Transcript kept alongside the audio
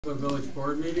The village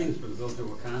board meeting for the village of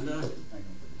Wakanda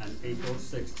on April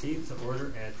 16th to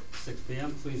order at 6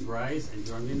 p.m. Please rise and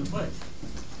join me in the pledge.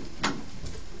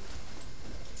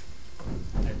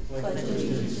 I pledge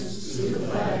allegiance to the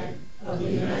flag of the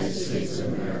United States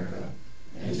of America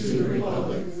and to the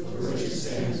republic for which it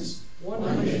stands,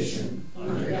 one nation,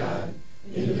 under God,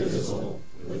 indivisible,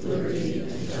 with liberty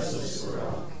and justice for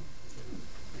all.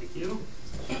 Thank you.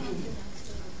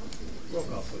 Roll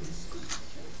call, please.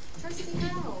 Trustee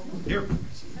Howell. Here.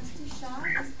 Trustee Shaw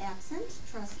is absent.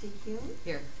 Trustee Kuhn.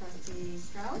 Here. Trustee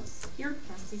Strauss. Here.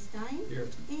 Trustee Stein. Here.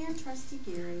 And Trustee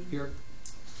Gary. Here.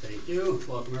 Thank you.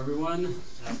 Welcome, everyone.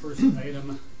 First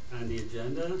item on the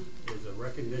agenda is a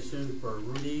recognition for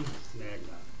Rudy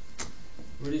Magna.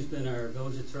 Rudy's been our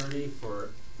village attorney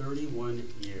for 31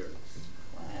 years.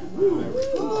 Ooh,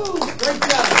 great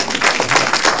job.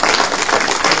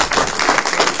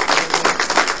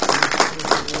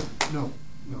 No.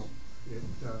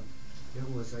 It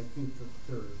was, I think, the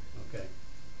third. Okay.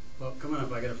 Well, come on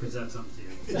up. I got to present something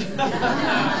to you.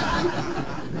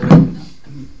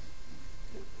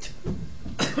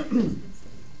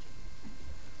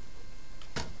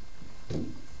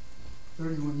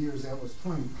 31 years, that was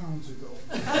 20 pounds ago.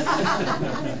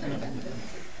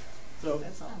 So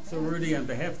Rudy, on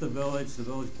behalf of the village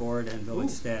board, and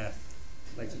village staff,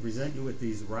 I'd like to present you with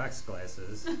these rocks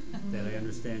glasses that I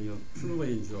understand you'll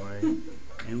truly enjoy,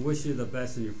 and wish you the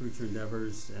best in your future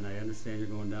endeavors. And I understand you're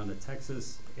going down to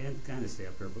Texas and kind of stay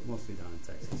up here, but mostly down in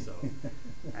Texas. So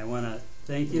I want to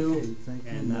thank you. Okay, thank you.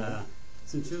 And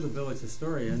since you're the village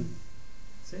historian,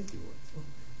 say a few words.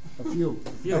 A few.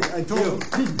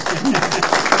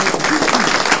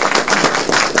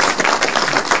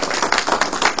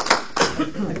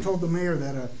 I told the mayor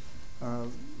that a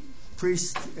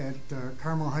priest at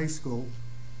Carmel High School,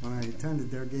 when I attended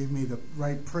there, gave me the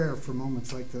right prayer for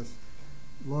moments like this.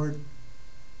 Lord,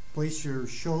 place your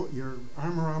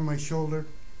arm around my shoulder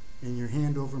and your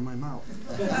hand over my mouth.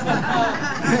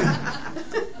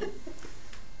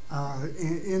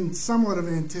 In somewhat of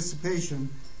anticipation,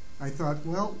 I thought,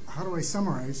 well, how do I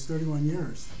summarize 31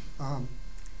 years?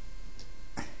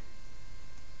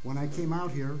 When I came out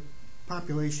here,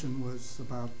 population was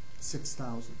about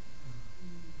 6,000.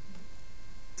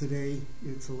 Today,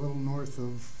 it's a little north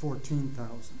of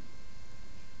 14,000.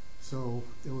 So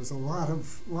there was a lot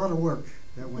of work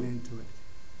that went into it.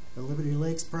 The Liberty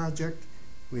Lakes project,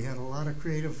 we had a lot of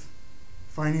creative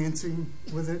financing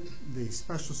with it. The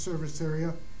special service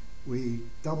area, we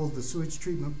doubled the sewage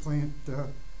treatment plant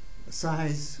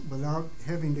size without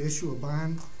having to issue a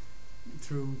bond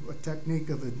through a technique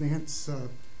of advanced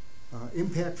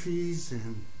impact fees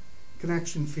and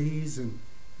connection fees, and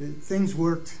things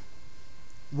worked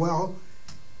well,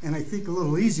 and I think a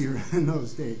little easier in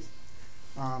those days.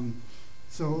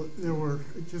 So there were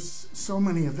just so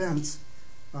many events.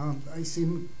 I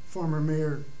see former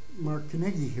Mayor Mark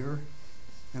Carnegie here,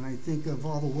 and I think of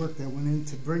all the work that went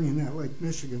into bringing that Lake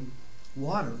Michigan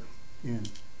water in.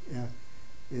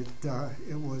 It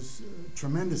was a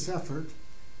tremendous effort.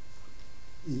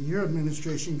 Your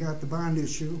administration got the bond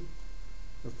issue,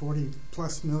 a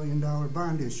 $40+ million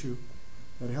bond issue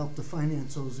that helped to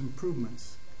finance those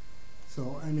improvements.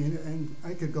 So, I mean, and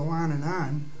I could go on and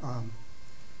on.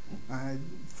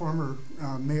 Former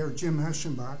Mayor Jim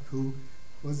Eschenbach, who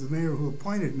was the mayor who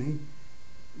appointed me,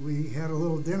 we had a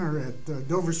little dinner at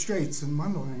Dover Straits in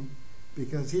Mundelein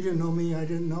because he didn't know me, I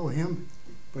didn't know him,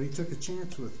 but he took a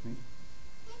chance with me.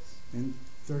 And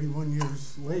 31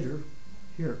 years later,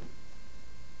 here.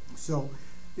 So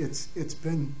it's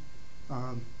been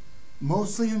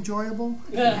mostly enjoyable.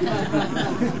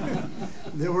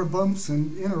 There were bumps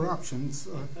and interruptions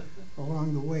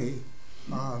along the way.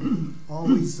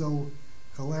 Always, though,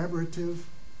 collaborative.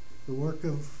 The work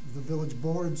of the village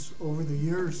boards over the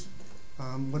years.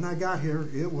 When I got here,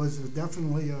 it was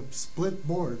definitely a split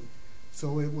board.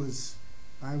 So I was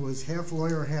half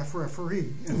lawyer, half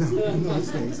referee in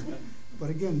those days. But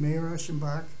again, Mayor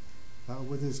Eschenbach,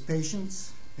 with his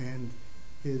patience and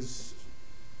his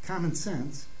common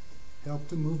sense, helped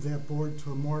to move that board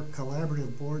to a more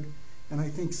collaborative board, and I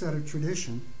think set a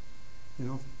tradition,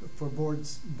 for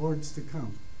boards to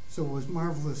come. So it was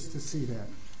marvelous to see that.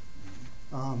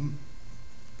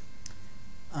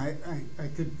 I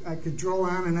could draw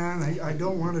on and on. I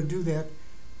don't want to do that,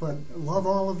 but love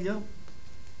all of you.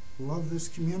 Love this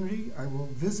community. I will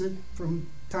visit from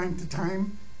time to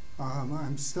time.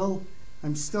 I'm still.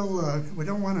 We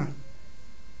don't want to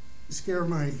scare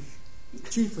my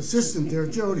chief assistant there,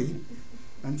 Jody.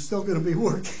 I'm still going to be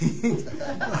working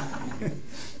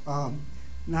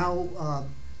now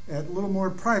at a little more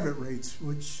private rates,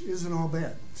 which isn't all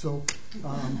bad. So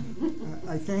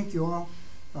I thank you all.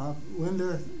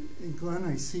 Linda and Glenn,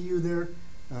 I see you there.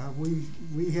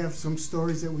 We have some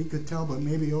stories that we could tell, but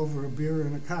maybe over a beer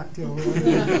and a cocktail rather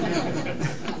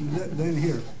than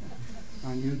here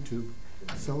on YouTube.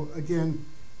 So again,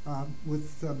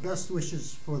 with best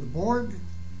wishes for the board,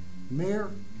 mayor,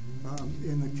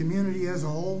 and the community as a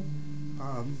whole,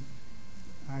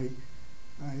 I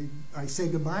say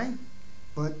goodbye,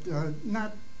 but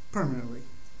not permanently.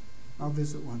 I'll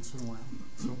visit once in a while.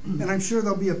 So, and I'm sure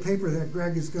there'll be a paper that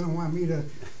Greg is going to want me to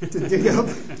dig up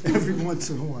every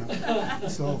once in a while.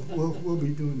 So we'll be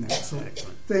doing that. So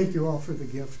thank you all for the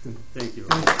gift. And thank you.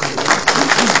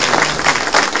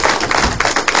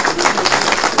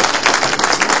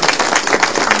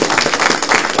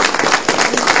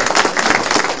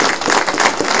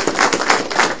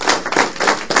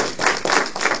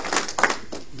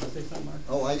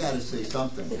 Oh, I got to say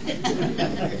something.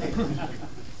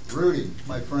 Rudy,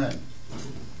 my friend.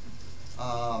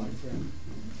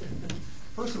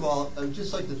 First of all, I'd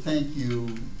just like to thank you.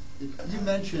 You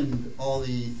mentioned all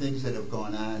the things that have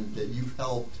gone on that you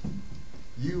helped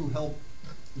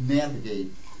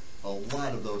navigate a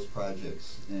lot of those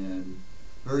projects, and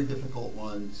very difficult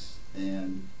ones,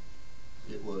 and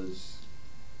it was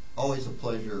always a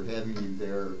pleasure having you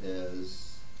there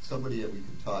as somebody that we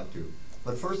could talk to.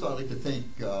 But first of all, I'd like to thank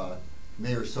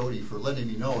Mayor Sodi for letting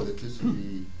me know that this would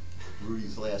be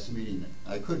Rudy's last meeting.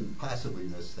 I couldn't possibly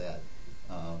miss that.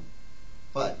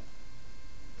 But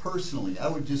personally, I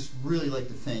would just really like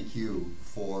to thank you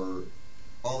for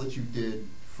all that you did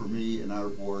for me and our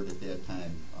board at that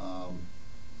time.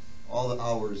 All the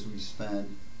hours we spent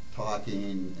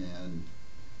talking and,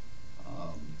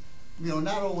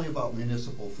 not only about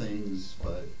municipal things,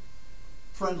 but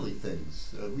friendly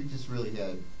things. We just really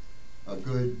had a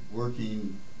good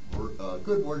working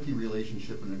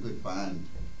relationship and a good bond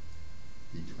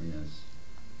between us.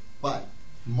 But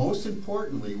most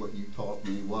importantly, what you taught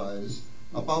me was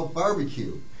about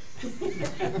barbecue.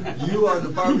 You are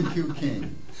the barbecue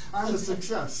king. I'm a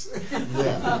success.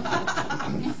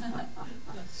 Yeah.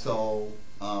 So,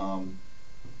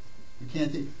 you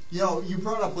can't think. You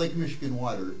brought up Lake Michigan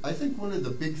water. I think one of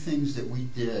the big things that we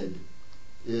did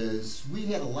is we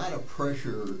had a lot of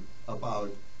pressure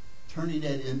about turning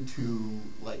that into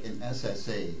like an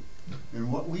SSA.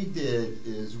 And what we did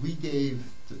is we gave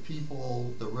the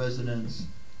people, the residents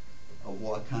of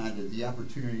Wakanda, the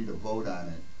opportunity to vote on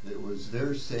it. It was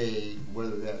their say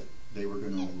whether that we were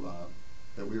going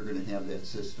to have that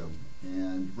system.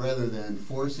 And rather than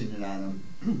forcing it on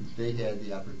them, they had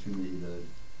the opportunity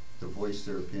to voice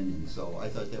their opinion. So I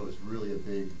thought that was really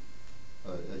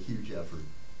a huge effort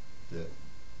that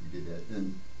we did that.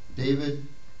 And David,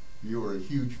 you were a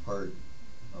huge part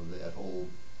of that whole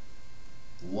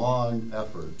long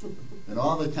effort. And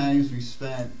all the times we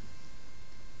spent,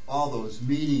 all those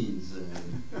meetings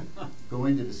and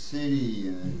going to the city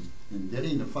and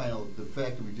getting the fact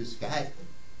that we just got,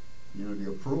 the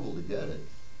approval to get it.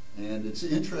 And it's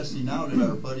interesting now that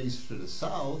our buddies to the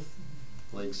south,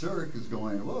 like Zurich, is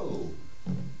going, whoa,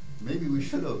 maybe we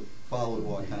should have followed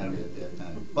Wakanda at that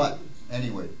time. But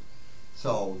anyway,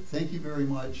 so thank you very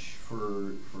much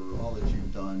for all that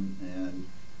you've done, and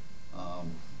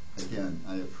again,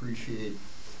 I appreciate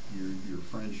your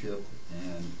friendship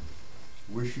and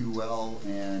wish you well,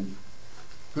 and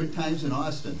good times in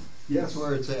Austin. Yes. That's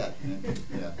where it's at.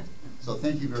 Yeah. So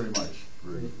thank you very much.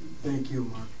 Thank you,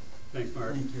 Mark. Thanks,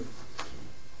 Mark. Thank you.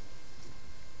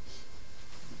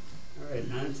 All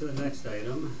right, on to the next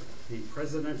item, the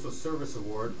Presidential Service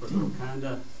Award for the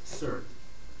Wakanda CERT.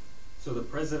 So the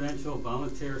Presidential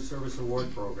Volunteer Service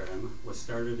Award Program was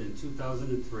started in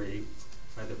 2003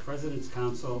 by the President's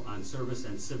Council on Service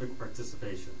and Civic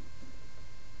Participation.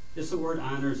 This award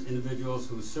honors individuals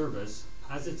whose service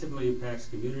positively impacts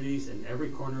communities in every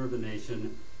corner of the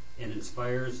nation and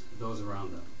inspires those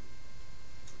around them.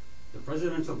 The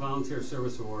Presidential Volunteer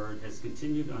Service Award has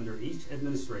continued under each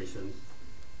administration,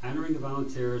 honoring the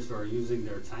volunteers who are using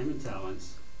their time and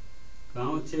talents.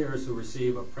 Volunteers who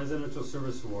receive a Presidential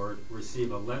Service Award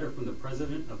receive a letter from the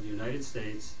President of the United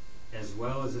States as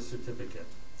well as a certificate.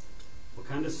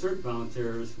 Wakanda CERT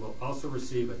volunteers will also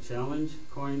receive a challenge,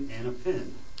 coin, and a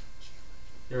pin.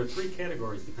 There are 3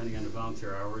 categories depending on the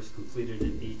volunteer hours completed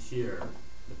in each year.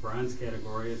 The bronze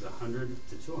category is 100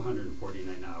 to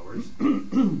 249 hours.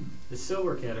 The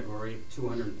silver category,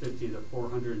 250 to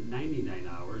 499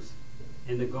 hours.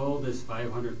 And the gold is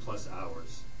 500 plus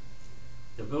hours.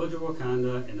 The Village of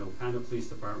Wakanda and the Wakanda Police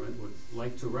Department would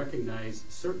like to recognize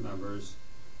CERT members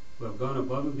who have gone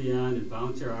above and beyond in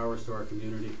volunteer hours to our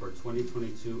community for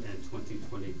 2022 and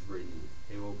 2023.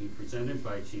 They will be presented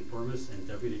by Chief Wormus and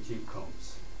Deputy Chief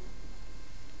Combs.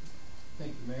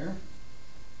 Thank you, Mayor.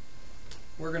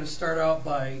 We're going to start out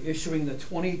by issuing the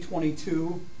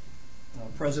 2022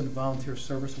 President Volunteer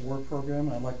Service Award Program.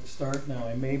 And I'd like to start. Now,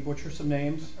 I may butcher some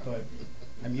names, but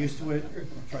I'm used to it.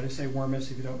 I'll try to say Wormus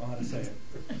if you don't know how to say it.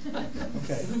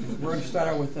 Okay, we're going to start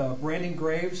out with Brandon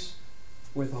Graves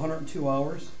with 102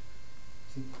 hours.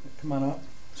 So, come on up.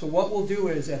 So what we'll do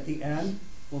is at the end,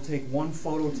 we'll take one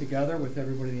photo together with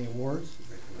everybody in the awards.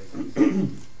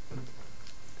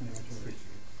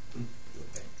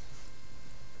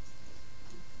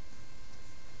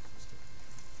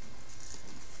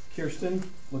 Kirsten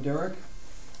Lederick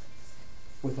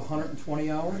with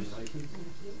 120 hours.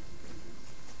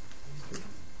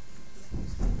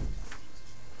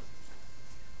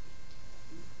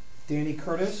 Danny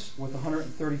Curtis with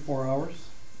 134 hours.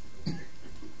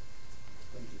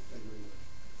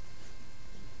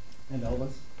 And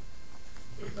Elvis.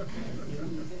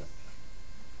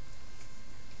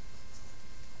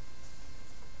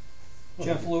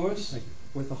 Jeff Lewis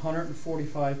with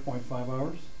 145.5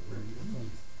 hours.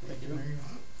 Thank you.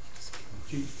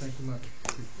 Chief, thank you much.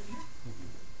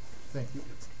 Thank you.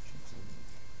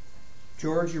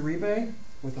 George Uribe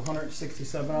with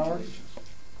 167 hours.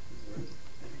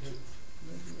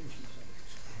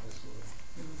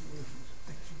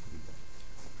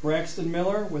 Braxton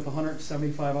Miller with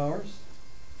 175 hours.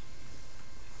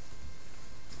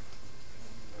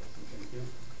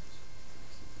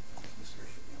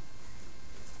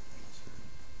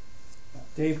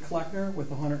 Dave Kleckner with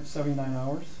 179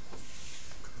 hours.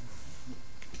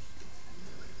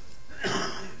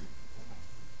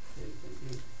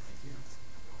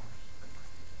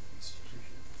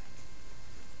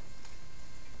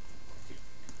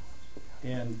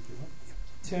 And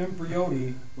Tim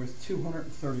Briotti with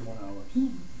 231 hours.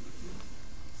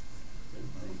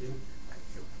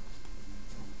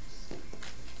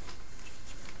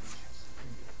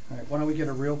 All right, why don't we get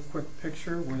a real quick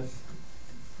picture with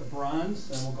the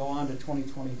bronze, and we'll go on to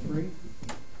 2023.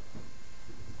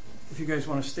 If you guys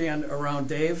want to stand around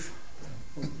Dave.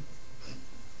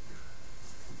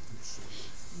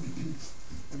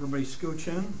 Everybody scooch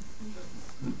in.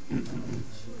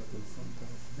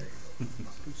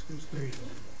 Very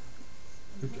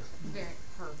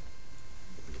perfect.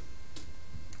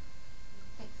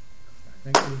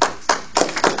 Thank you.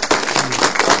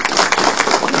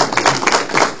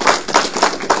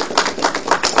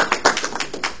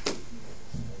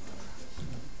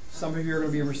 Some of you are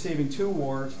going to be receiving 2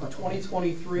 awards. For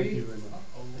 2023,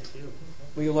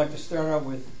 we would like to start out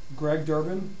with Greg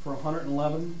Durbin for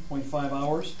 111.5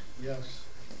 hours. Yes.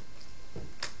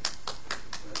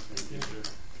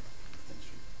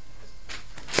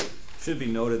 Should be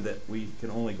noted that we can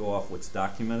only go off what's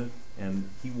documented, and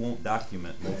he won't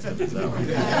document most of his hours.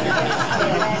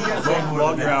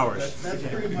 Longer hours. That's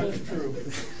pretty much true.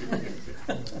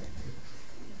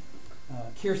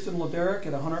 Kirsten Lederick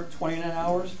at 129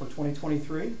 hours for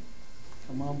 2023.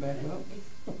 Come on back up.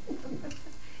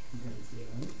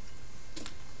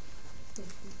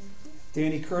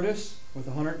 Danny Curtis with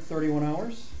 131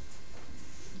 hours.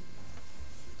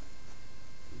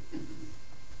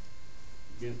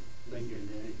 Again, thank you,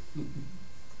 Danny.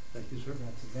 Thank you, sir.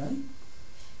 That's again.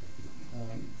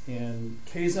 And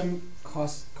Kazem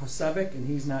Kosevic, and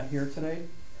he's not here today.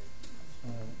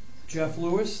 Jeff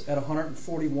Lewis at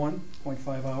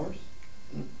 141.5 hours.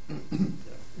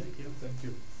 Thank you. Thank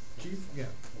you. Chief? Yeah.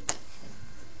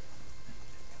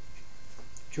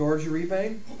 George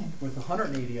Uribe with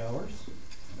 180 hours.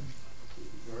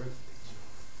 George.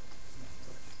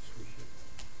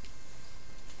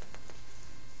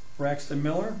 Braxton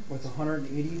Miller with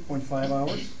 180.5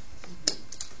 hours.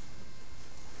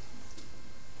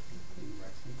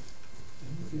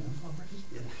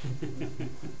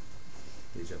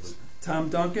 Tom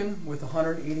Duncan with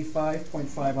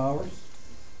 185.5 hours.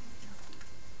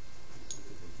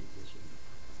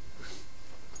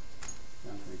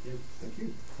 Thank you. Thank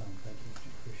you. Tom, thank you.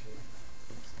 Appreciate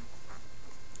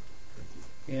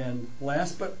it. And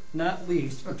last but not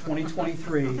least, for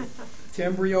 2023,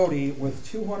 Tim Briotti with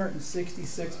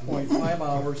 266.5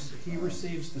 hours. He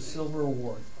receives the Silver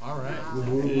Award. All right.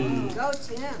 Wow. Go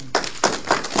Tim.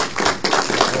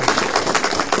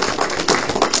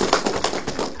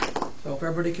 So if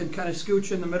everybody can kind of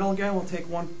scooch in the middle again, we'll take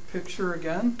one picture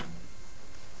again.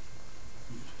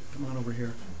 Come on over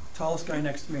here. Tallest guy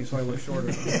next to me, so I look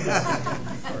shorter.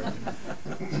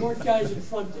 Short guys in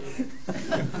front, Dave.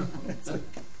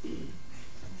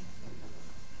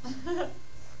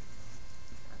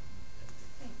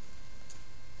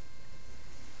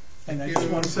 And I just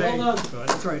want to say, Hold on.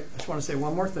 that's right, I just want to say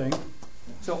one more thing.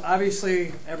 So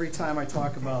obviously, every time I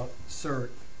talk about CERT,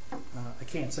 I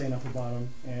can't say enough about them,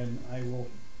 and I will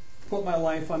put my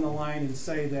life on the line and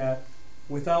say that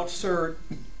without CERT,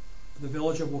 the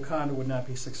Village of Wakanda would not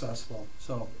be successful.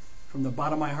 So from the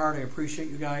bottom of my heart, I appreciate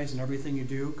you guys and everything you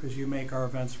do, because you make our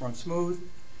events run smooth.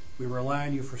 We rely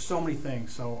on you for so many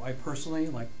things. So I personally,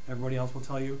 like everybody else will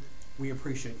tell you, we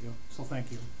appreciate you. So thank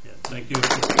you. Yeah, thank you.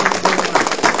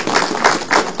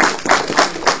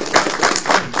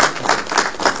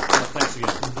 Thanks again.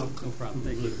 No problem.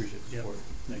 Thank you. Appreciate the support.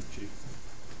 Thank you, Chief.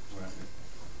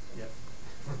 Yep.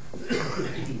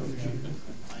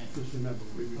 Just remember,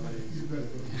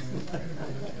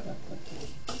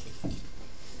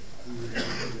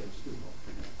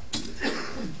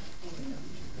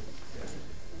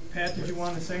 Pat, did you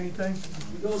want to say anything?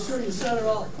 no, sir, you said it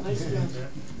all. Nice job.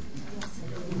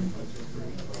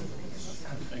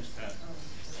 Thanks, Pat.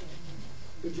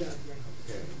 Good job, Greg.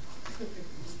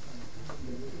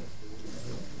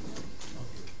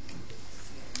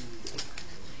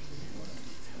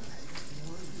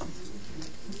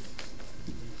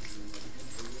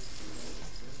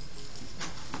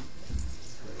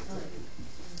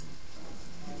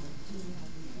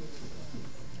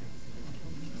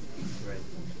 Right.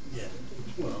 Yeah.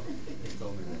 Well, they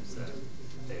told me that's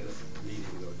they had a meeting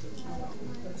to go to.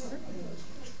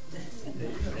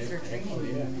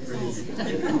 Actually, yeah.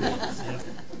 Yeah.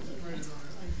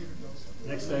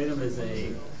 Next item is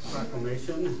a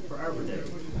proclamation for Arbor Day.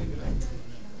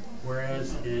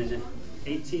 Whereas in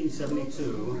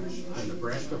 1872, the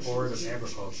Nebraska Board of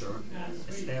Agriculture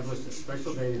established a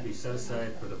special day to be set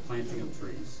aside for the planting of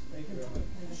trees.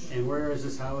 And whereas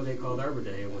this holiday called Arbor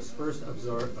Day was first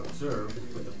observed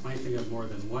with the planting of more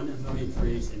than 1 million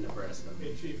trees in Nebraska.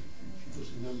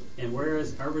 And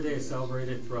whereas Arbor Day is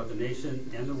celebrated throughout the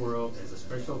nation and the world as a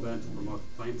special event to promote the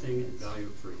planting and value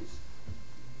of trees.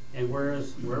 And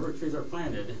whereas wherever trees are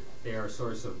planted, they are a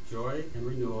source of joy and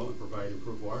renewal and provide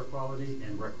improved water quality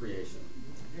and recreation.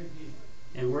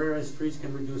 And whereas trees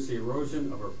can reduce the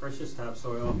erosion of our precious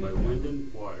topsoil by wind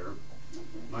and water,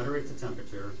 moderate the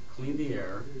temperature, clean the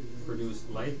air, produce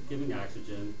life-giving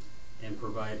oxygen, and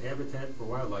provide habitat for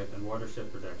wildlife and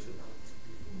watershed protection.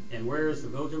 And whereas the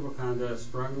Village of Wakanda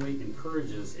strongly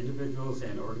encourages individuals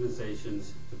and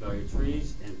organizations to value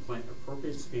trees and plant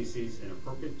appropriate species in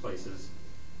appropriate places,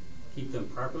 keep them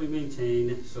properly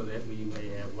maintained so that we may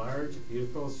have large,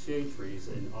 beautiful shade trees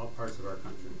in all parts of our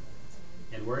country.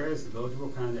 And whereas the Village of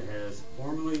Wakanda has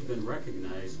formally been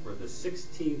recognized for the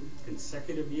 16th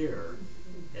consecutive year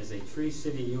as a Tree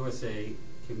City USA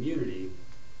community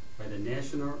by the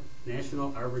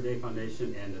National Arbor Day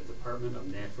Foundation and the Department of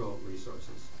Natural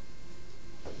Resources.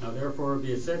 Now therefore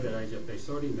be it said that I, Jeff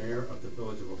Besodi, Mayor of the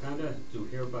Village of Wakanda, do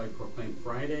hereby proclaim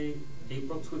Friday,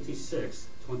 April 26,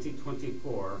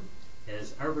 2024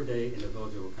 as Arbor Day in the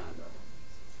Village of Wakanda.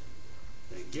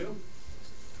 Thank you.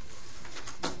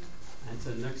 And to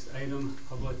the next item,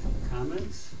 public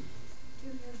comments. I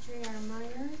do have J.R.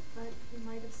 Meyer, but he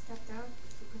might have stepped out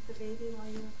with the baby while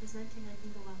you were presenting. I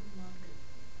can go out and look.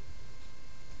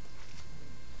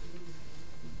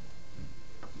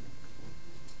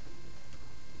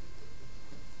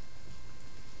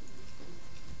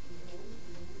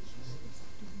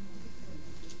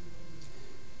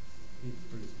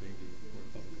 For this baby,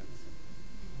 for public comments.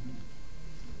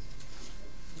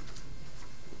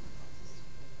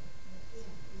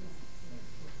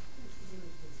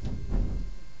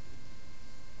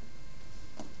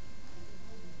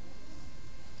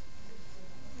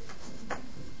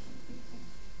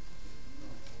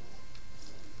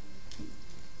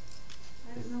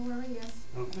 I don't know where he is.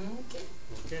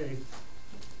 Okay.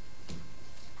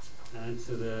 On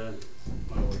to the,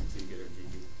 well, wait till you get her,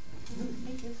 Gigi.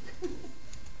 Thank you.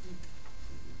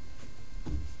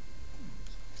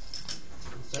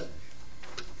 Set?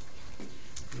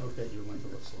 Note that you went to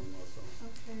work for him also.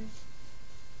 Okay.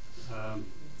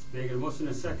 May I get a motion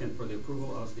and a second for the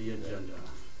approval of the agenda?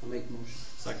 I'll make the motion.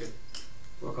 Second.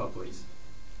 Roll call, please.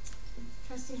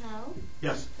 Trustee Howe?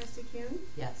 Yes. Trustee Kuhn?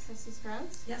 Yes. Trustee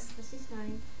Strauss? Yes. Trustee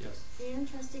Stein? Yes. And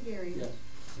Trustee Gary? Yes.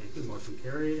 Thank you, motion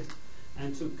carried.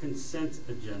 And to consent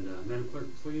agenda. Madam Clerk,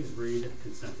 please read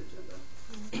consent agenda.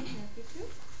 I'm happy to.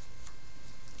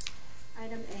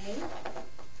 Item A,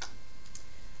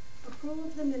 approval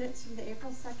of the minutes from the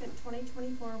April 2nd,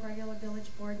 2024 regular village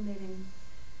board meeting.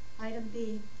 Item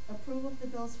B, approval of the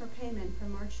bills for payment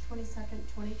from March 22nd,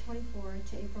 2024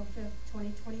 to April 5th,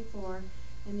 2024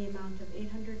 in the amount of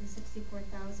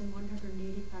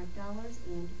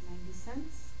 $864,185.90.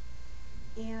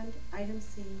 And item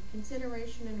C,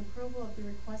 consideration and approval of the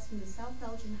request from the South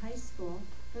Elgin High School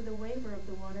for the waiver of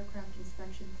the watercraft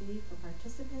inspection fee for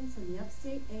participants in the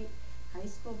Upstate 8 High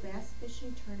School Bass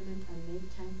Fishing Tournament on May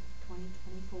 10th,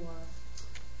 2024.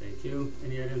 Thank you.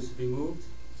 Any items to be moved?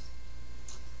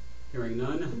 Hearing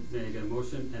none, may I get a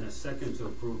motion and a second to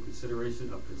approve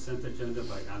consideration of consent agenda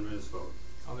by unanimous vote?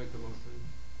 I'll make the motion.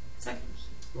 Second.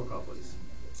 Roll call, please.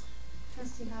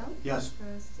 Trustee Howe? Yes.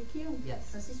 Trustee Kuhn?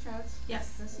 Yes. Trustee Strauss?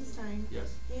 Yes. Trustee Stein?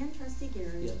 Yes. And Trustee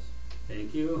Garrett? Yes.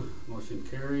 Thank you. Motion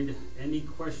carried. Any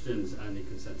questions on the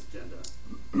consent agenda?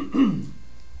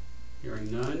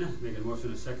 Hearing none, make a motion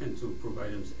and a second to approve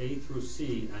items A through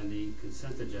C on the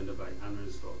consent agenda by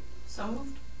unanimous vote. So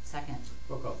moved. Second.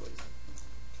 Roll call, please.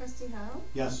 Trustee Howe?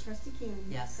 Yes. Trustee Kuhn?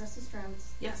 Yes. Trustee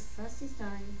Strauss? Yes. Trustee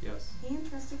Stein? Yes. And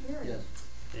Trustee Garrett? Yes.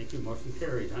 Thank you. Motion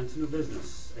carried. On to new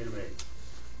business. Item A.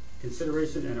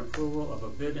 Consideration and approval of a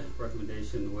bid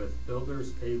recommendation with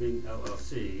Builders Paving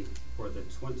LLC for the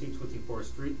 2024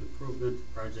 street improvement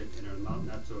project in an amount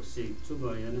not to exceed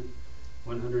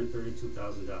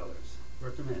 $2,132,000.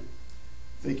 Director Mann.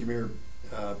 Thank you, Mayor.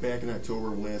 Back in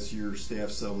October of last year, staff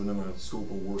settled in on a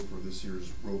scope of work for this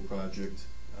year's road project.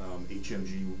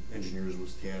 HMG Engineers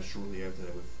was tasked shortly after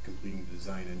that with completing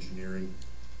design engineering.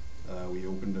 We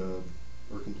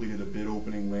completed a bid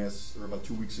opening about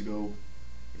 2 weeks ago,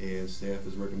 and staff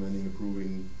is recommending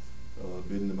approving a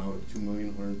bid in the amount of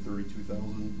 $2,132,000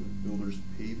 with Builders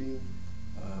Paving.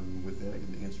 With that, I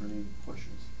can answer any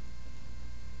questions.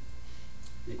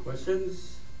 Any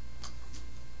questions?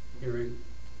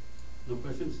 No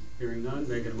questions? Hearing none,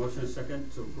 may I get a motion and a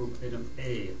second to approve item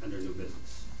A under new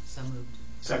business? So moved.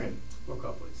 Second. Roll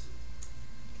call, please.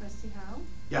 Trustee Howe?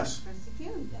 Yes. Trustee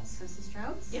Kuhn? Yes. Trustee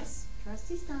Strauss? Yes.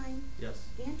 Trustee Stein? Yes.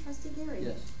 And Trustee Garrett?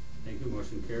 Yes. Thank you.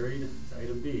 Motion carried. To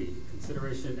item B,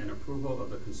 consideration and approval of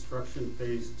the construction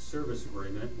phase service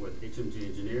agreement with HMG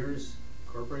Engineers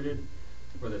Incorporated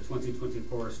for the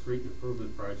 2024 street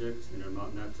improvement project in an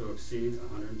amount not to exceed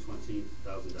 $120,000.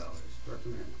 Director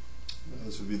Mann.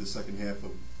 This would be the second half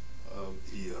of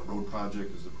the road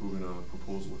project, is approving a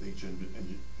proposal with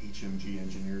HMG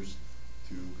Engineers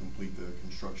to complete the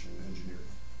construction and engineering.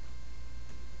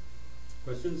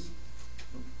 Questions?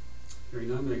 Hearing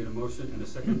none, may I get a motion and a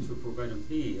second to approve item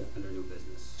B under new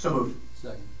business? So moved.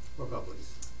 Second. Roll call,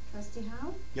 please. Trustee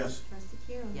Howe? Yes. Trustee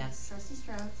Kuhn? Yes. Trustee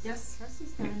Strauss? Yes. Trustee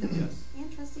Stein? Yes. And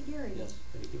Trustee Garrett? Yes.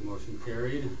 Thank you. Motion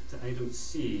carried. To item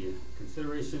C,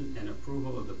 consideration and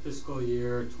approval of the fiscal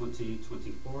year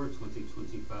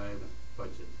 2024-2025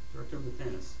 budget. Director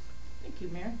Batanis. Thank you,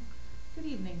 Mayor. Good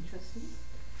evening, trustees.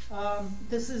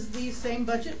 This is the same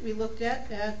budget we looked at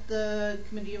the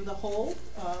Committee of the Whole,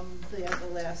 the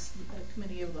last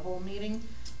Committee of the Whole meeting,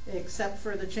 except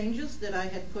for the changes that I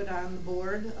had put on the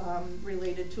board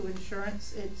related to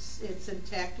insurance. It's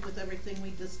intact with everything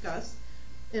we discussed.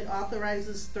 It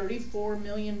authorizes $34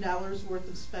 million worth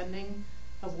of spending,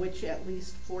 of which at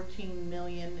least $14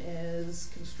 million is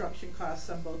construction costs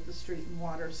on both the street and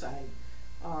water side.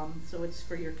 So it's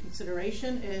for your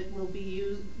consideration. It will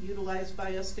be utilized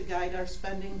by us to guide our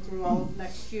spending through all of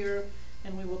next year,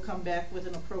 and we will come back with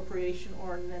an appropriation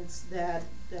ordinance that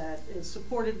is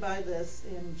supported by this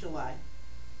in July.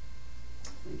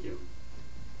 Thank you.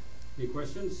 Any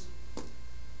questions?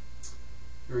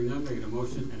 Hearing none, may I get a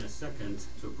motion and a second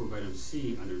to approve item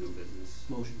C under new business?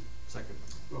 Motion. Second.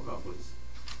 Roll call, please.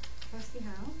 Trustee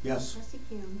Howe? Yes. Trustee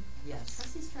Kuhn? Yes.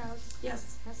 Trustee Strauss?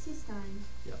 Yes. Trustee Stein?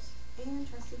 Yes. And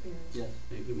Trustee Garrett? Yes.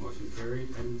 Thank you. Motion carried.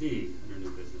 Item D under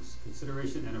new business.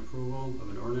 Consideration and approval of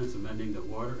an ordinance amending the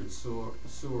water and sewer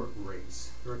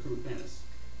rates. Director McManus.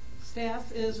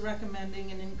 Staff is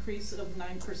recommending an increase of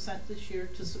 9% this year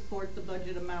to support the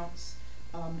budget amounts.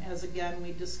 As again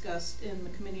we discussed in the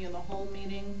Committee of the Whole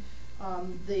meeting,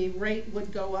 the rate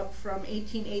would go up from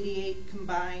 $18.88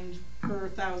 combined per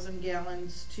 1,000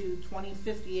 gallons to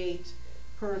 $20.58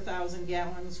 per 1,000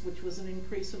 gallons, which was an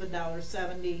increase of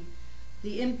 $1.70.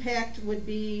 The impact would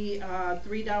be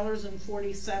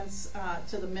 $3.40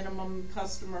 to the minimum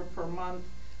customer per month,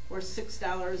 or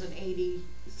 $6.80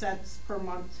 per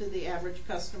month to the average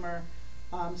customer.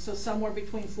 So somewhere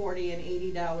between $40 and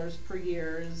 $80 per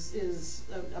year is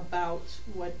about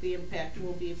what the impact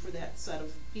will be for that set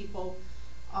of people.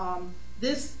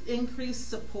 This increase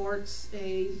supports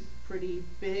a pretty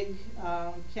big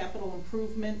capital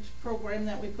improvement program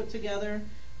that we put together.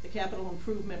 The capital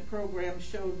improvement program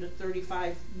showed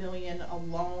 $35 million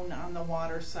alone on the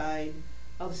water side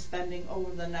of spending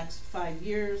over the next 5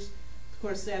 years. Of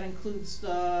course, that includes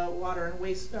the water and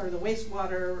waste, or the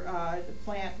wastewater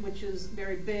plant, which is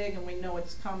very big, and we know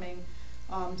it's coming.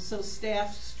 So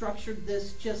staff structured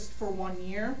this just for 1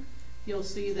 year. You'll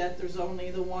see that there's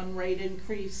only the one rate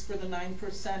increase for the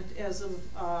 9% as of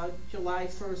July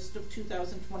 1st of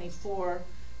 2024.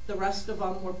 The rest of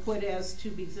them were put as to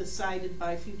be decided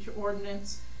by future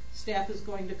ordinance. Staff is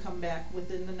going to come back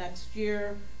within the next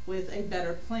year with a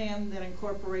better plan that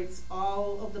incorporates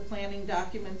all of the planning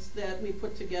documents that we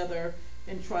put together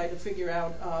and try to figure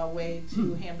out a way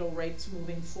to handle rates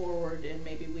moving forward, and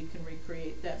maybe we can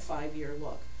recreate that 5-year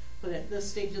look. But at this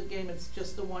stage of the game, it's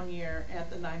just the 1 year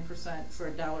at the 9% for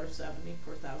 $1.70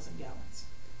 per 1,000 gallons.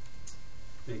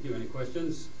 Thank you. Any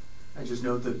questions? I just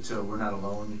note that we're not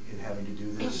alone in having to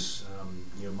do this.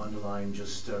 Mundelein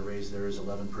just raised theirs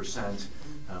 11%.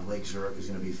 Lake Zurich is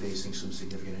going to be facing some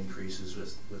significant increases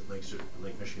with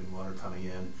Lake Michigan Water coming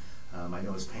in. I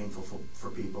know it's painful for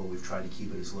people. We've tried to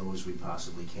keep it as low as we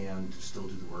possibly can to still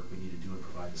do the work we need to do and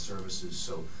provide the services.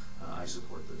 So I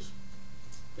support this.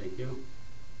 Thank you.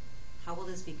 How will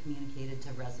this be communicated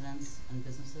to residents and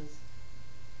businesses?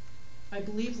 I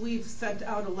believe we've sent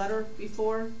out a letter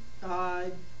before.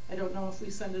 I don't know if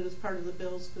we send it as part of the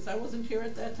bills because I wasn't here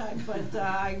at that time, but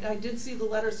I did see the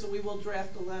letter, so we will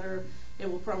draft a letter. It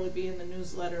will probably be in the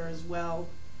newsletter as well.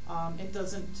 It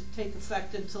doesn't take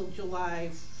effect until July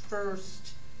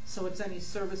 1st, so it's any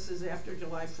services after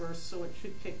July 1st, so it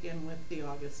should kick in with the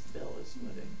August bill is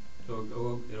what it.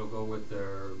 So it'll go with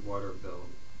their water bill.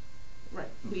 Right.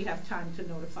 We have time to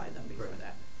notify them before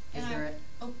that. Is there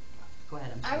go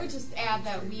ahead. I would just add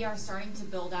that we are starting to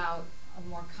build out a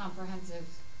more comprehensive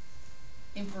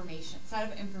set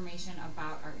of information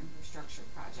about our infrastructure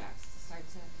projects, to start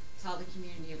to tell the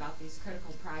community about these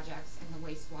critical projects in the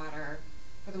wastewater,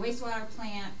 for the wastewater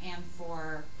plant and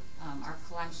for our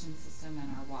collection system and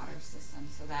our water system,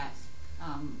 so that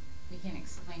we can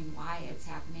explain why it's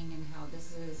happening and how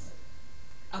this is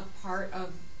a part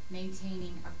of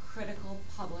maintaining a critical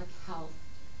public health,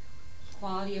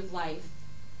 quality of life,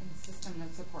 and system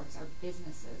that supports our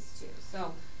businesses too.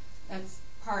 So that's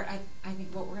part, I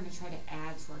think, what we're going to try to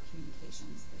add to our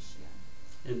communications this year.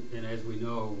 And as we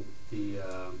know, the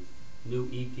new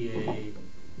EPA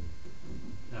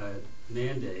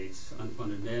mandates,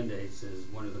 unfunded mandates, is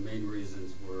one of the main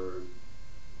reasons we're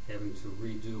having to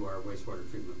redo our wastewater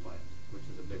treatment plant, which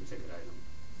is a big ticket item.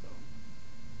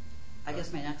 I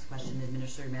guess my next question,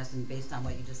 Administrator Maston, based on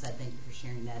what you just said, thank you for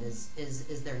sharing that,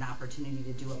 is there an opportunity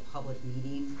to do a public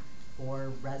meeting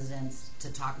for residents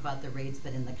to talk about the rates,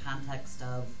 but in the context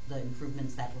of the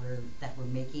improvements that we're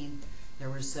making? There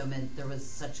was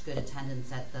such good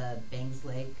attendance at the Bangs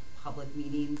Lake public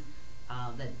meeting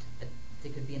that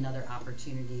there could be another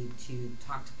opportunity to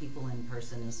talk to people in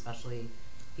person, especially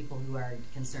people who are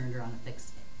concerned or on a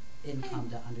fixed income,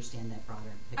 to understand that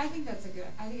broader picture. I think it's a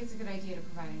good idea to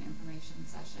provide an information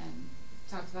session.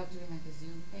 Talked about doing like a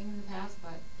Zoom thing in the past,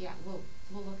 but yeah, we'll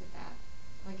look at that.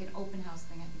 Like an open house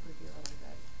thing, I think would be really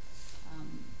good.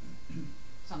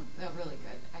 A really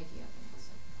good idea. I think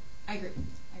so. I agree.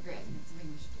 I think it's something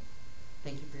we should do.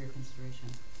 Thank you for your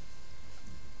consideration.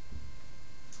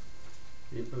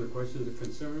 Any further questions or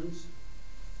concerns?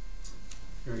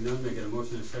 Hearing none, may I get a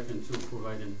motion and a second to approve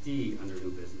item D under new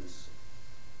business?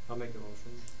 I'll make the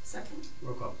motion. Second.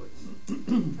 Roll call,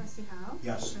 please. Trustee Howe?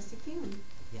 Yes. Trustee Kuhn?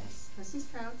 Yes. Trustee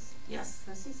Strauss? Yes.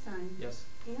 Trustee Stein? Yes.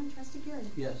 And Trustee Garrett?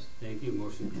 Yes. Thank you.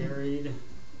 Motion carried.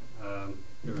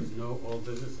 There is no old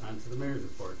business. On to the mayor's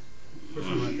report. First,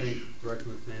 I want to thank Director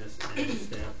McManus and his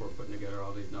staff for putting together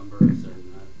all these numbers,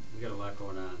 and we got a lot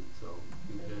going on, so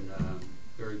we've been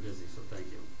very busy, so thank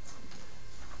you.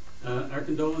 Our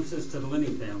condolences to the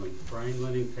Linning family. Brian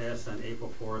Linning passed on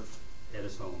April 4th at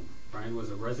his home. Brian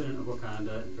was a resident of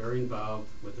Wauconda and very involved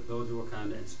with the village of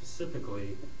Wauconda, and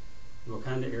specifically the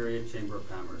Wauconda Area Chamber of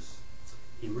Commerce.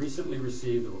 He recently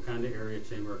received the Wauconda Area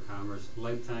Chamber of Commerce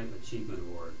Lifetime Achievement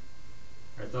Award.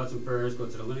 Our thoughts and prayers go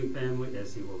to the Linning family,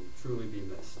 as he will truly be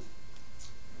missed.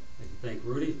 I'd like to thank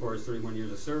Rudy for his 31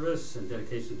 years of service and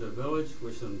dedication to the village.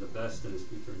 Wish him the best in his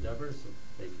future endeavors. So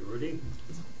thank you, Rudy.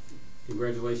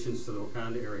 Congratulations to the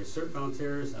Wauconda Area CERT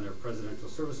volunteers on their Presidential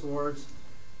Service Awards.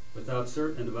 Without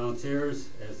CERT and the volunteers,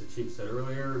 as the chief said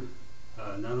earlier,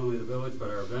 not only the village but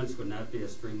our events would not be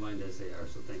as streamlined as they are,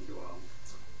 so thank you all.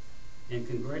 And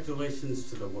congratulations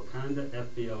to the Wauconda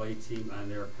FBLA team on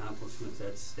their accomplishments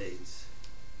at state.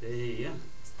 The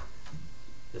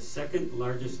second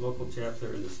largest local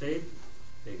chapter in the state.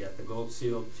 They got the Gold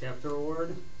Seal Chapter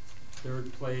Award.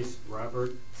 Third place,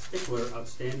 Robert Stickler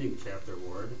Outstanding Chapter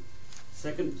Award.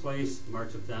 Second place,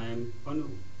 March of Dime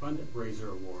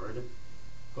Fundraiser Award.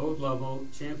 Gold Level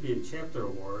Champion Chapter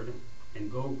Award,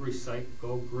 and Go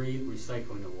Green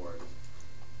Recycling Award.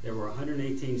 There were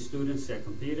 118 students that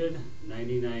competed,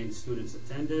 99 students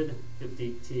attended,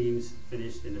 50 teams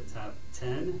finished in the top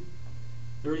 10,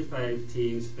 35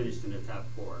 teams finished in the top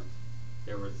 4.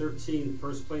 There were 13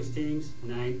 first place teams,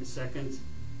 9 second,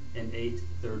 and 8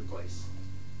 third place.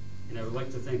 And I would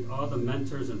like to thank all the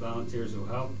mentors and volunteers who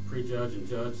helped prejudge and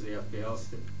judge the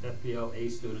FBLA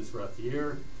students throughout the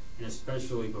year, and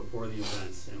especially before the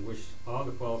events, and wish all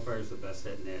the qualifiers the best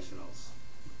at Nationals.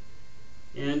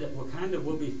 And Wakanda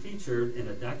will be featured in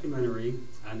a documentary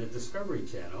on the Discovery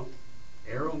Channel.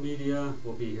 Arrow Media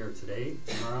will be here today,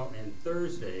 tomorrow, and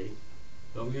Thursday,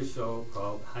 filming a show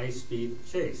called High Speed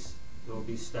Chase. It will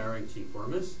be starring Chief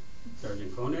Wormus,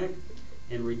 Sergeant Konak,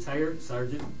 and retired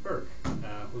Sergeant Burke,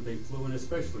 who they flew in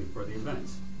especially for the event.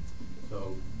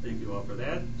 So thank you all for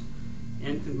that.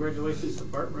 And congratulations to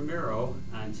Bart Romero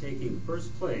on taking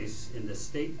first place in the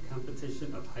state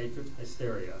competition of hydrant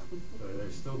hysteria. So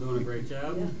they're still doing a great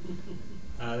job.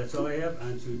 That's all I have.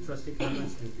 On to trustee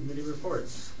comments and committee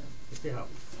reports. Mr. Howe.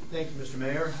 Thank you, Mr.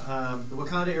 Mayor. The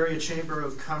Wakanda Area Chamber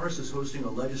of Commerce is hosting a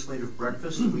legislative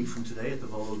breakfast a week from today at the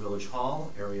Volo Village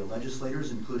Hall. Area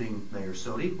legislators, including Mayor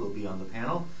Sodi, will be on the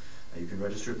panel. You can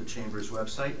register at the Chamber's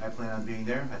website. I plan on being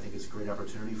there. I think it's a great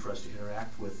opportunity for us to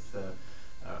interact with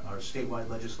our statewide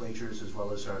legislatures as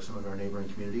well as some of our neighboring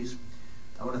communities.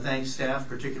 I want to thank staff,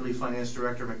 particularly Finance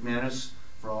Director McManus,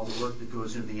 for all the work that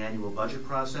goes into the annual budget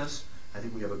process. I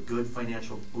think we have a good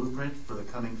financial blueprint for the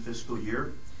coming fiscal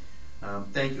year.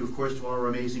 Thank you, of course, to all our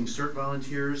amazing CERT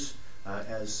volunteers.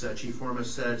 As Chief Wormus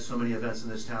said, so many events in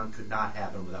this town could not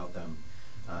happen without them.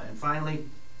 And finally,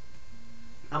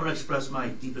 I'm going to express my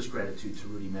deepest gratitude to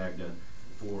Rudy Magda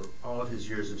for all of his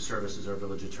years of service as our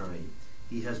village attorney.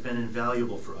 He has been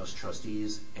invaluable for us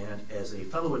trustees, and as a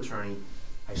fellow attorney,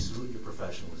 I salute your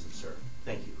professionalism, sir.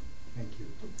 Thank you. Thank you.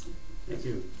 Thank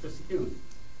you. Trustee Kuhn.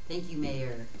 Thank you,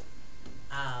 Mayor.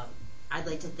 I'd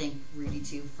like to thank Rudy,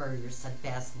 too, for your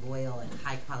steadfast, loyal, and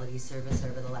high-quality service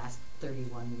over the last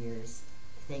 31 years.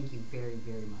 Thank you very,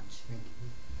 very much. Thank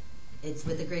you. It's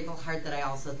with a grateful heart that I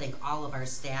also thank all of our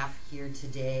staff here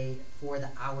today for the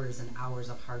hours and hours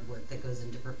of hard work that goes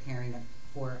into preparing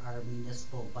for our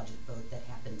municipal budget vote that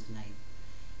happened tonight.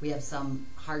 We have some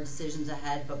hard decisions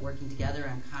ahead, but working together,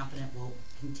 I'm confident we'll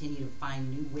continue to find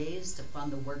new ways to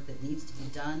fund the work that needs to be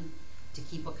done to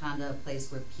keep Wakanda a place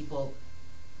where people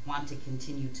want to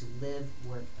continue to live,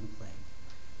 work, and play.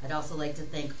 I'd also like to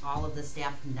thank all of the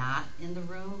staff not in the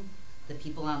room, the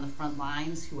people on the front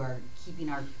lines who are keeping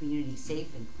our community safe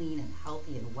and clean and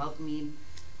healthy and welcoming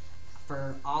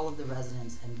for all of the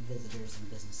residents and visitors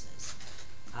and businesses.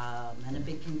 And a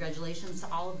big congratulations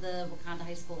to all of the Wakanda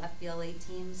High School FBLA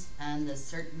teams and the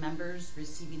CERT members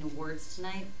receiving awards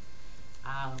tonight.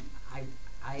 I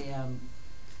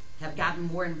have gotten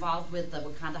more involved with the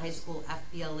Wakanda High School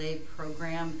FBLA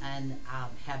program and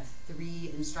have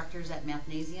 3 instructors at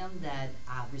Mathnasium that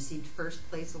received first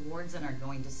place awards and are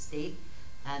going to state.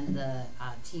 And the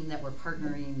team that we're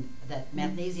partnering, that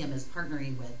Mathnasium is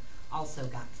partnering with, also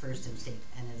got first in state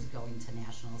and is going to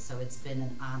nationals. So it's been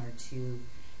an honor to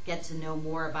get to know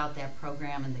more about that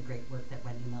program and the great work that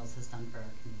Wendy Mills has done for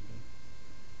our community.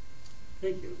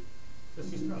 Thank you.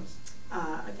 Trustee Strauss.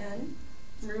 Again,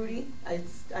 Rudy, I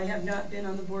have not been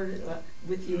on the board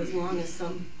with you as long as some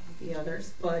of the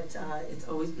others, but it's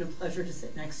always been a pleasure to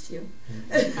sit next to you.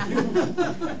 And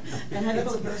I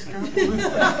hope,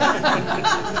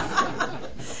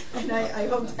 and I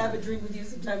hope to have a drink with you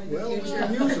sometime in the future. We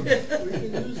can use them. We can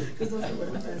use them. Because those are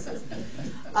what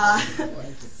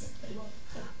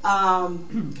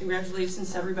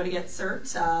congratulations to everybody at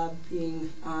CERT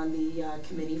being on the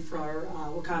committee for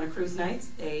Wakanda Cruise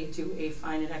Nights. They do a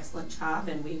fine and excellent job,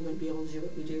 and we wouldn't be able to do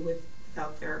what we do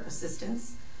without their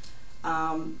assistance.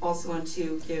 Also want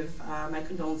to give my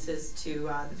condolences to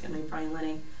the family of Brian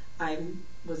Lenning. I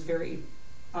was very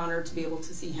honored to be able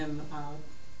to see him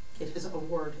get his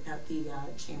award at the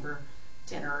chamber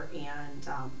dinner, and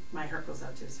my heart goes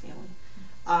out to his family.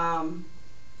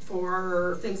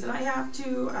 For things that I have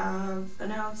to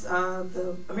announce,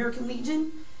 the American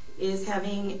Legion is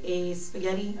having a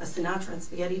Sinatra and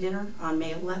spaghetti dinner on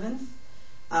May 11th.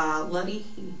 Luddy,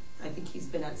 I think he's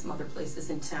been at some other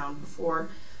places in town before.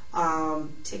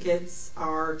 Tickets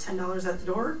are $10 at the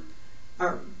door,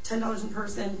 or $10 in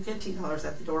person, $15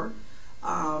 at the door.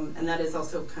 And that is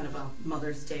also kind of a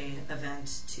Mother's Day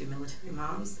event to military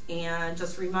moms. And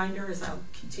just a reminder, as I'll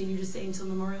continue to say until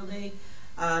Memorial Day,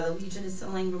 the Legion is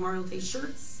selling Memorial Day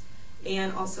shirts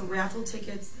and also raffle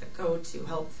tickets that go to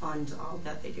help fund all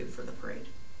that they do for the parade.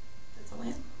 That's all I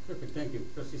have. Perfect, thank you.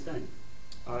 Trustee Stein.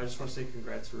 I just want to say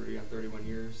congrats, Rudy, on 31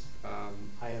 years.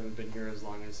 I haven't been here as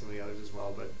long as some of the others as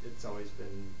well, but it's always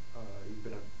been, you've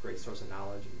been a great source of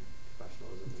knowledge and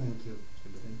professionalism. Thank you.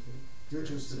 Thank you. You're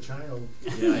just a child.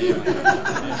 Yeah, I am.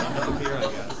 I'm here, I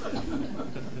guess.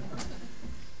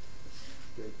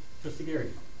 Good. Trustee Gary.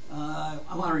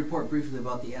 I want to report briefly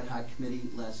about the ad hoc committee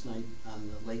last night on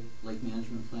the lake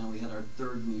management plan. We had our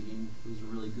third meeting. It was a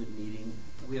really good meeting.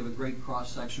 We have a great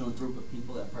cross-sectional group of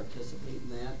people that participate in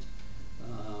that.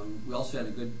 We also had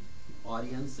a good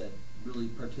audience that really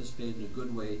participated in a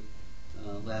good way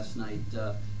last night.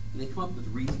 They come up with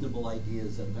reasonable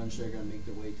ideas that eventually are going to make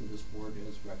their way to this board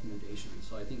as recommendations.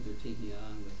 So I think they're taking it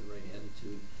on with the right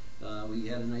attitude. We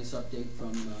had a nice update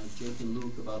from Jake and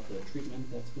Luke about the treatment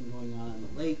that's been going on the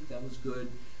lake. That was good.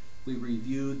 We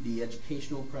reviewed the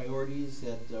educational priorities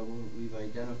that we've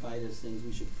identified as things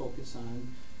we should focus on.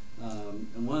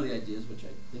 And one of the ideas, which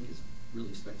I think is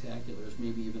really spectacular, is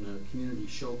maybe even a community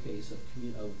showcase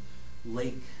of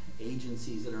lake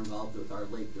agencies that are involved with our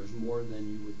lake. There's more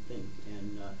than you would think,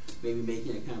 and maybe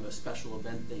making it kind of a special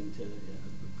event thing to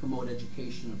promote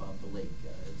education about the lake.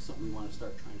 It's something we want to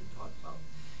start trying to talk about.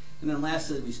 And then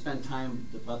lastly, we spent time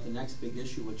about the next big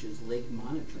issue, which is lake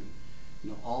monitoring.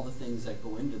 You know, all the things that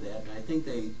go into that. And I think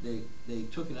they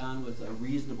took it on with a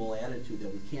reasonable attitude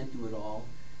that we can't do it all.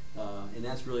 And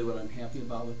that's really what I'm happy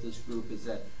about with this group, is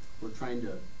that we're trying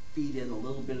to feed in a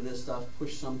little bit of this stuff,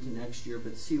 push some to next year,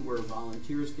 but see where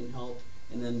volunteers can help,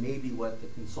 and then maybe what the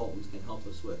consultants can help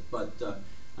us with. But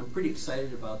I'm pretty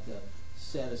excited about the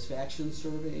satisfaction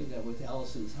survey, that with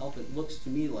Allison's help, it looks to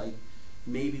me like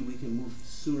maybe we can move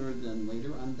sooner than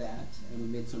later on that, and we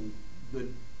made some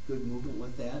good movement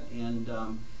with that. And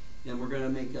we're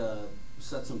going to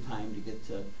set some time to get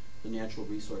to the Natural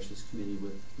Resources Committee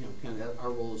with, you know, kind of our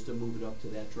role is to move it up to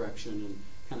that direction and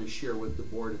kind of share with the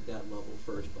board at that level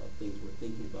first about things we're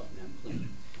thinking about in that plan.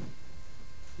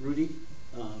 Rudy,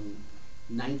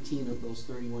 19 of those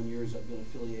 31 years I've been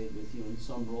affiliated with you in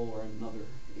some role or another,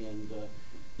 and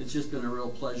it's just been a real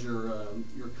pleasure.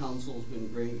 Your counsel's been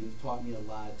great. You've taught me a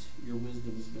lot. Your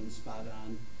wisdom's been spot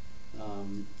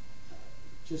on.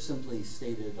 Just simply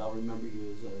stated, I'll remember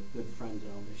you as a good friend,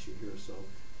 and I'll miss you here. So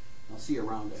I'll see you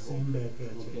around, I hope. Same back at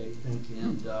you. Okay. Thank you.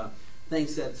 And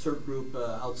thanks that CERT group,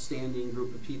 outstanding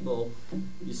group of people.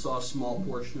 You saw a small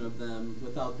portion of them.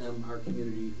 Without them, our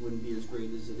community wouldn't be as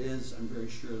great as it is. I'm very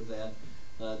sure of that.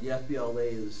 The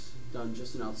FBLA has done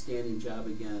just an outstanding job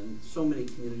again. So many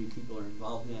community people are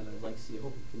involved in that. I'd like to see, I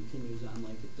hope it continues on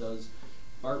like it does.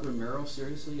 Bart Romero,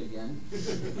 seriously, again.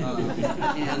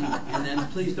 And then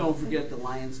please don't forget the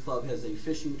Lions Club has a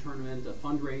fishing tournament, a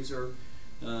fundraiser,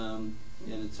 and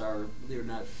it's our, believe it or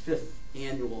not, 5th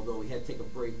annual, though we had to take a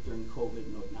break during COVID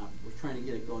and whatnot. We're trying to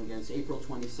get it going again. It's April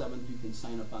 27th. You can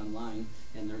sign up online,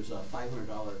 and there's a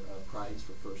 $500 prize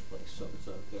for first place. So it's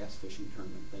a bass fishing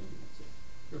tournament. Thank you. That's it.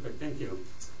 Perfect, thank you.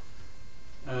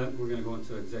 We're going to go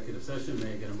into executive session.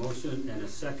 May I get a motion and a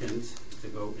second to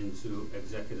go into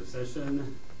executive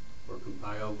session for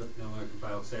Illinois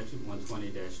compiled statute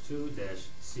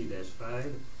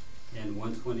 120-2-C-5 and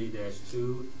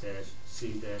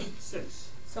 120-2-C-6.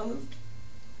 So moved.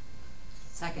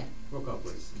 Second. Roll call,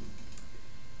 please.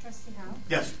 Trustee Howe?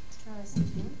 Yes. Trustee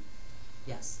King?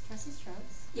 Yes. Trustee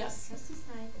Strauss? Yes. Trustee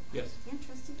Snider? Yes. And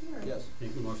Trustee Garrett? Yes.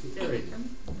 Thank you, motion carried.